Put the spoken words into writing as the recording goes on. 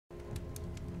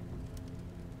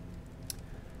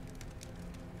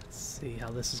See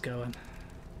how this is going.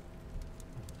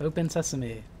 Open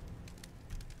sesame.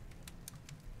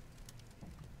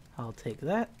 I'll take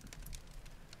that.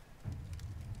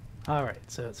 Alright,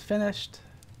 so it's finished.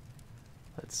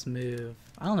 Let's move.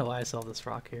 I don't know why I saw this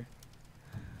rock here.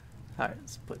 Alright,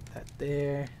 let's put that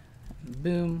there. And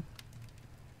boom.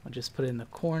 I'll just put it in the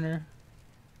corner.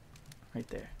 Right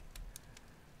there.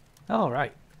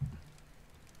 Alright.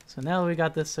 So now that we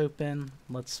got this open,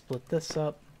 let's split this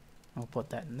up. I'll put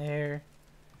that in there.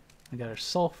 We got our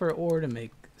sulfur ore to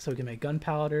make, so we can make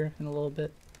gunpowder in a little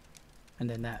bit. And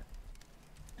then that.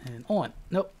 And on.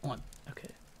 Nope, on.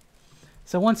 Okay.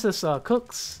 So once this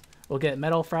cooks, we'll get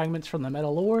metal fragments from the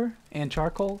metal ore and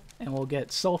charcoal. And we'll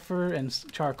get sulfur and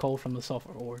charcoal from the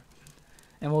sulfur ore.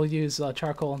 And we'll use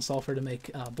charcoal and sulfur to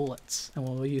make bullets. And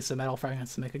we'll use the metal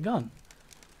fragments to make a gun.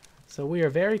 So we are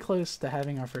very close to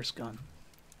having our first gun.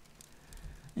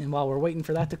 And while we're waiting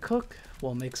for that to cook,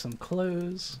 we'll make some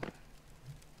clothes.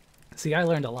 See, I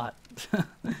learned a lot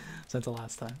since the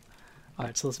last time.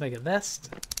 Alright, so let's make a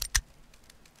vest.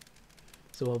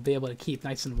 So we'll be able to keep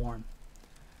nice and warm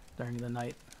during the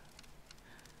night.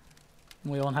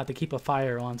 And we won't have to keep a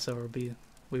fire on, so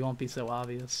we won't be so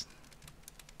obvious.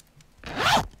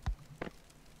 Grab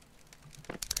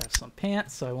some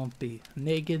pants so I won't be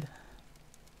naked.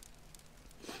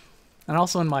 And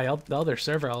also in the other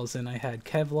server I was in, I had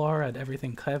Kevlar, I had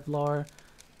everything Kevlar.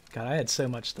 God, I had so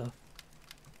much stuff.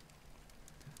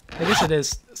 I guess it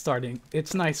is starting,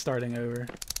 it's nice starting over.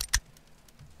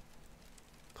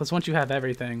 Plus once you have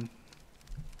everything,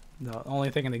 the only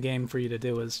thing in the game for you to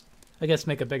do is, I guess,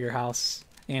 make a bigger house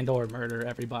and or murder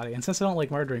everybody. And since I don't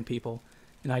like murdering people,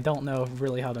 and I don't know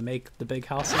really how to make the big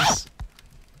houses,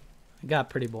 it got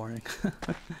pretty boring.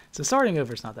 So starting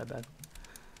over is not that bad.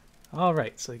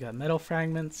 Alright, so we got metal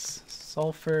fragments,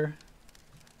 sulfur,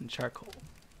 and charcoal.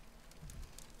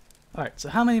 Alright, so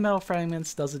how many metal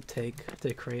fragments does it take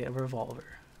to create a revolver?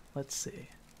 Let's see.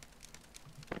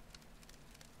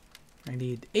 I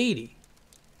need 80.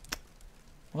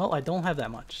 Well, I don't have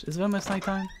that much. Is it almost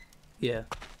nighttime? Yeah.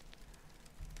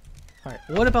 Alright,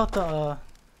 what about the,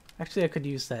 actually I could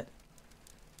use that,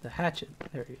 the hatchet.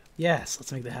 There we go. Yes,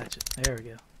 let's make the hatchet. There we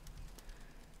go.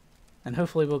 And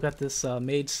hopefully we'll get this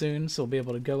made soon, so we'll be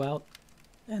able to go out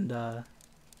and, yeah,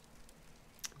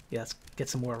 let's get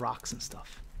some more rocks and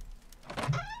stuff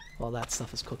while that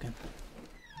stuff is cooking.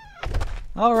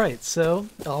 Alright, so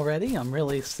already I'm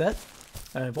really set.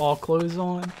 I have all clothes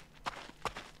on.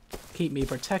 Keep me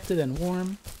protected and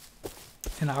warm.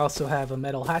 And I also have a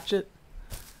metal hatchet,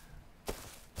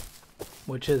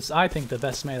 which is, I think, the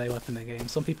best melee weapon in the game.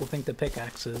 Some people think the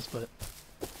pickaxe is, but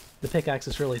the pickaxe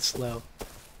is really slow.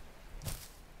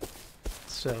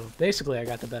 So basically I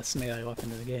got the best melee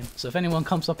weapon in the game. So if anyone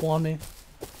comes up on me,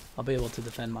 I'll be able to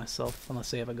defend myself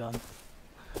unless they have a gun.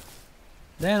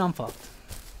 Then I'm fucked.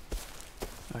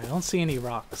 Alright, I don't see any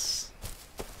rocks.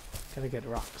 Gotta get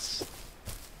rocks.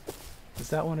 Is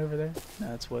that one over there? No,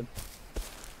 that's wood.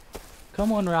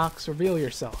 Come on, rocks, reveal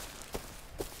yourself.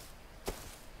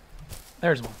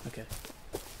 There's one, okay.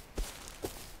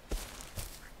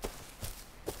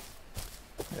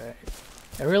 Alright.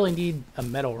 I really need a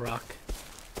metal rock.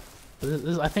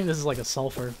 I think this is like a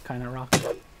sulfur kind of rock.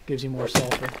 Gives you more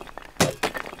sulfur.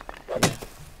 Yeah.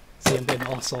 See, I'm getting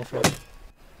all sulfur.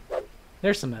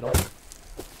 There's some metal.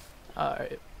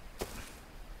 Alright.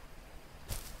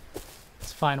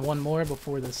 Let's find one more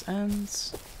before this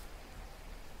ends.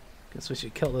 Guess we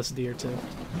should kill this deer too.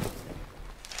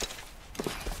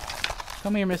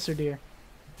 Come here, Mr. Deer.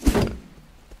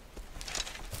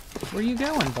 Where you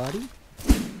going, buddy?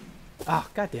 Ah,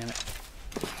 god damn it.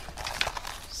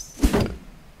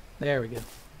 There we go.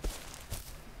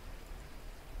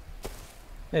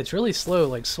 Yeah, it's really slow,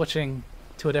 like, switching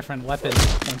to a different weapon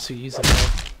once you use it.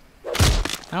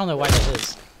 I don't know why that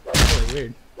is. It's really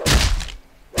weird.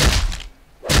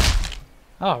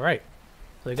 Alright.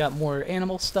 So we got more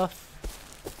animal stuff.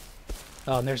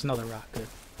 Oh, and there's another rock. Good.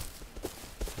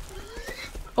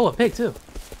 Oh, a pig, too.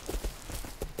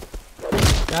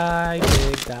 Die,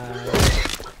 pig, die.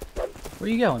 Where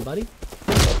you going, buddy?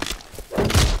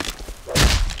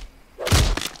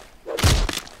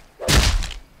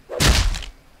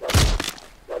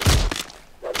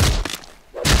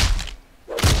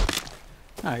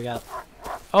 I got.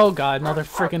 Oh god, another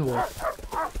freaking wolf.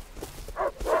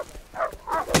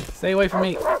 Stay away from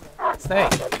me. Stay.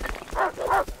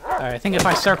 Alright, I think if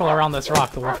I circle around this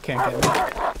rock, the wolf can't get me.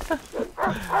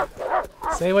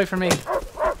 Stay away from me.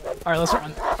 Alright, let's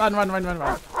run. Run, run, run, run,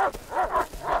 run.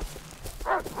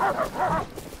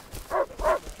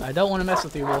 I don't want to mess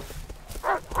with you, wolf.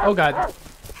 Oh god.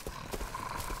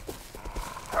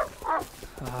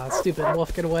 Ah, stupid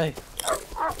wolf, get away.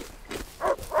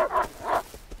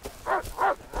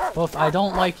 Wolf, I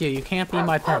don't like you. You can't be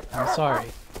my pet. I'm sorry.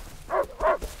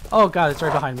 Oh god, it's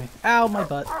right behind me. Ow, my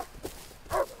butt.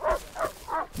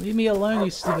 Leave me alone,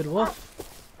 you stupid wolf.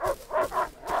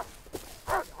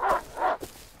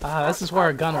 Ah, this is where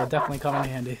a gun will definitely come in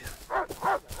handy.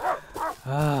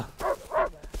 Ah.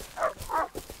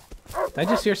 Did I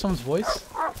just hear someone's voice?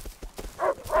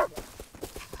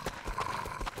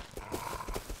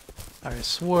 I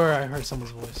swore I heard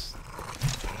someone's voice.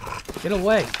 Get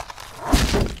away!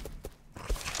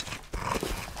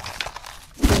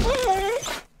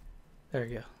 There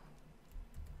you go.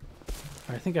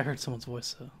 Alright, I think I heard someone's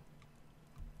voice though.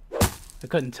 I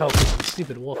couldn't tell because of the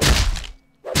stupid wolf.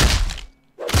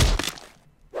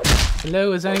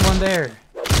 Hello, is anyone there?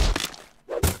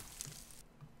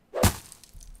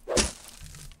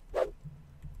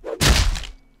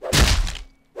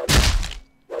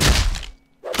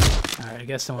 Alright, I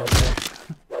guess someone's there.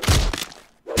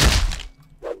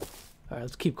 Alright,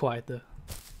 let's keep quiet though.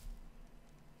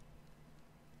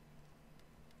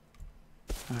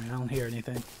 Alright, I don't hear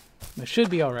anything. It should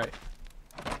be alright.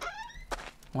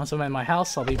 Once I'm in my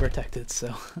house, I'll be protected, so.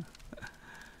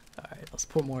 Alright, let's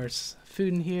put more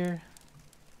food in here.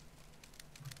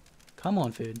 Come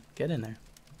on, food. Get in there.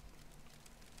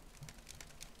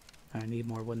 I need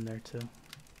more wood in there, too.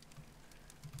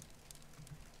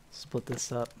 Split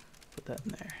this up. Put that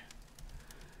in there.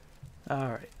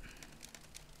 Alright.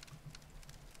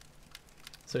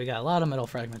 So we got a lot of metal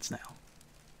fragments now.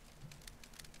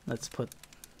 Let's put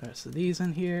the rest of these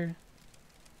in here.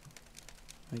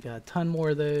 We got a ton more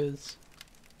of those.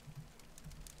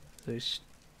 So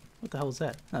what the hell is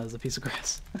that? That was a piece of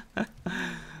grass.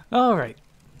 Alright.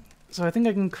 So I think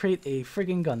I can create a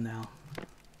friggin' gun now.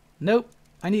 Nope.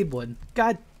 I need wood.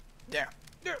 God damn.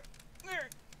 I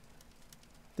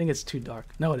think it's too dark.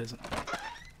 No, it isn't.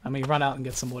 Let me run out and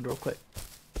get some wood real quick.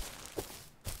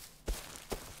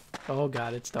 Oh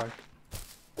god, it's dark.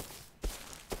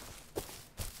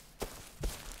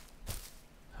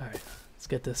 Alright, let's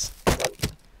get this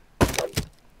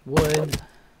wood.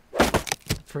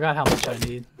 Forgot how much I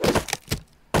need.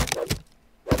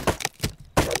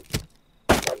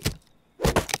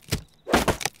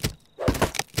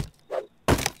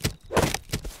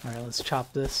 Alright, let's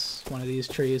chop one of these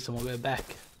trees and we'll go back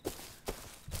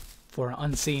before an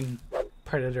unseen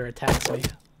predator attacks me.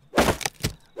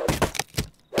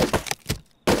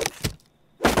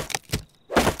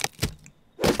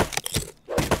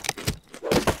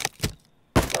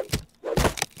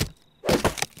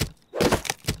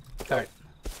 Alright,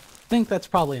 I think that's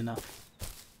probably enough.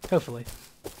 Hopefully.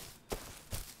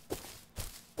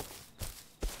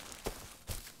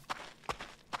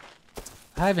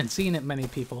 I haven't seen it many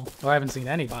people, or I haven't seen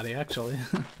anybody actually.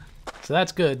 So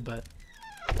that's good, but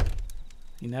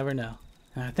you never know.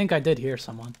 And I think I did hear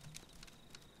someone,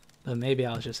 but maybe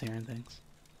I was just hearing things.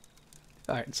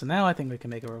 Alright, so now I think we can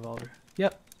make a revolver.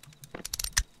 Yep.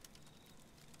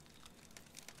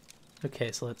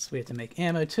 Okay, so we have to make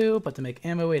ammo too, but to make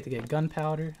ammo we have to get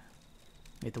gunpowder.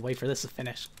 We have to wait for this to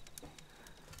finish.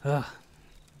 Ugh.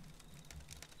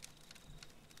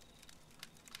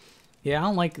 Yeah, I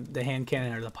don't like the hand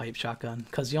cannon or the pipe shotgun,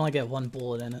 because you only get one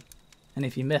bullet in it. And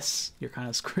if you miss, you're kind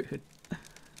of screwed.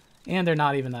 And they're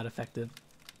not even that effective.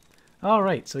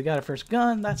 Alright, so we got our first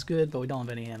gun, that's good, but we don't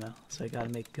have any ammo. So we gotta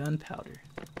make gunpowder.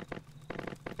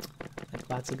 Like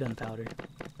lots of gunpowder.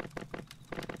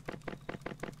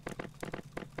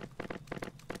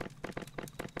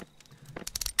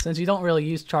 Since you don't really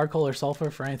use charcoal or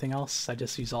sulfur for anything else, I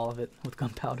just use all of it with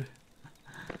gunpowder.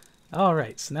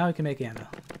 Alright, so now we can make ammo.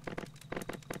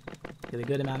 Get a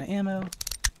good amount of ammo.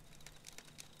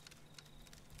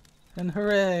 And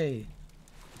hooray!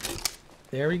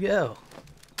 There we go.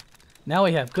 Now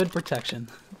we have good protection.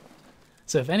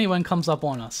 So if anyone comes up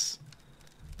on us,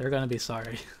 they're gonna be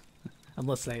sorry.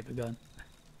 Unless they have a gun.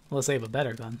 Unless they have a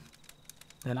better gun.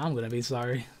 Then I'm gonna be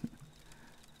sorry.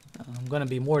 I'm gonna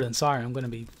be more than sorry, I'm gonna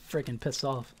be freaking pissed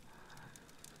off.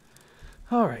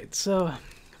 Alright, so I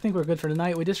think we're good for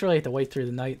tonight. We just really have to wait through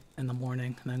the night and the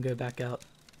morning and then go back out.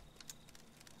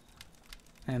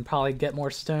 And probably get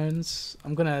more stones.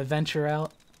 I'm gonna venture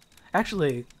out.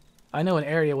 Actually, I know an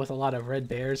area with a lot of red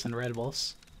bears and red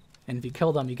wolves. And if you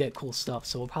kill them, you get cool stuff.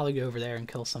 So we'll probably go over there and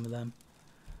kill some of them.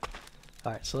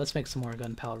 Alright, so let's make some more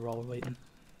gunpowder while we're waiting.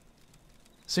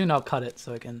 Soon I'll cut it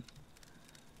so I can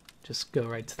just go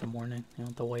right to the morning. You don't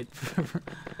have to wait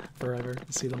forever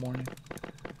to see the morning.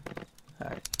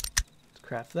 Alright, let's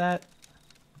craft that.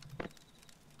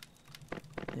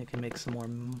 You can make some more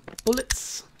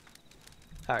bullets.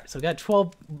 Alright, so we got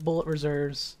 12 bullet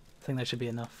reserves. I think that should be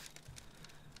enough.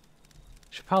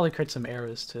 Should probably create some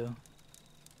arrows too,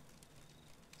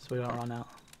 so we don't run out.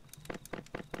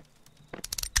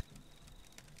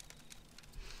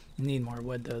 Need more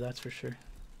wood though, that's for sure.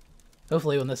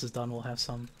 Hopefully when this is done we'll have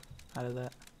some out of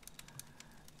that.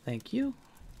 Thank you.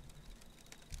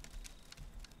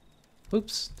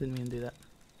 Oops, didn't mean to do that.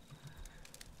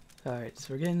 Alright,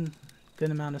 so we're getting a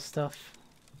good amount of stuff.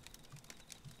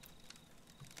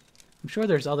 I'm sure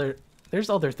there's other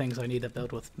things I need to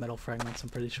build with metal fragments, I'm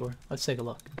pretty sure. Let's take a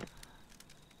look.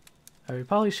 We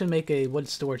probably should make a wood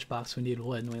storage box. We need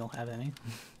wood and we don't have any.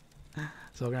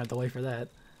 So we're gonna have to wait for that.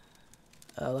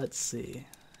 Let's see.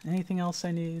 Anything else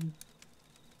I need?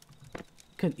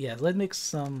 Yeah,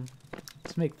 let's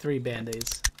make 3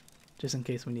 band-aids. Just in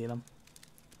case we need them.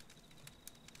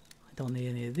 I don't need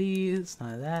any of these,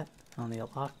 none of that. I don't need a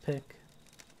lockpick.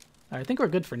 Alright, I think we're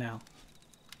good for now.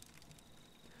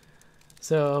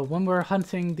 So when we're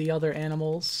hunting the other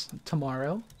animals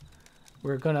tomorrow,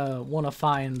 we're gonna want to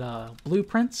find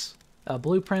blueprints.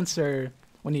 Blueprints are,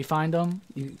 when you find them,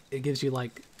 it gives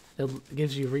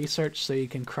you research so you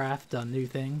can craft new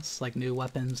things, like new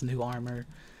weapons, new armor,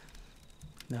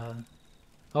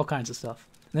 all kinds of stuff.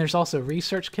 And there's also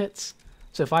research kits.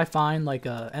 So if I find like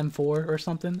a M4 or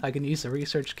something, I can use the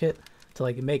research kit to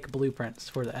like make blueprints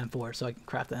for the M4 so I can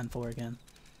craft the M4 again.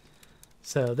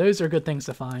 So those are good things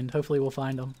to find. Hopefully we'll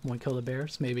find them when we kill the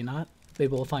bears. Maybe not.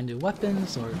 Maybe we'll find new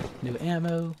weapons or new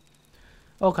ammo.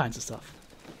 All kinds of stuff.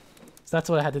 So that's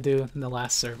what I had to do in the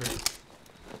last server.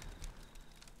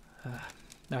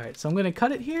 Alright, so I'm going to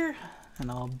cut it here,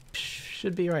 and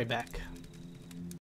should be right back.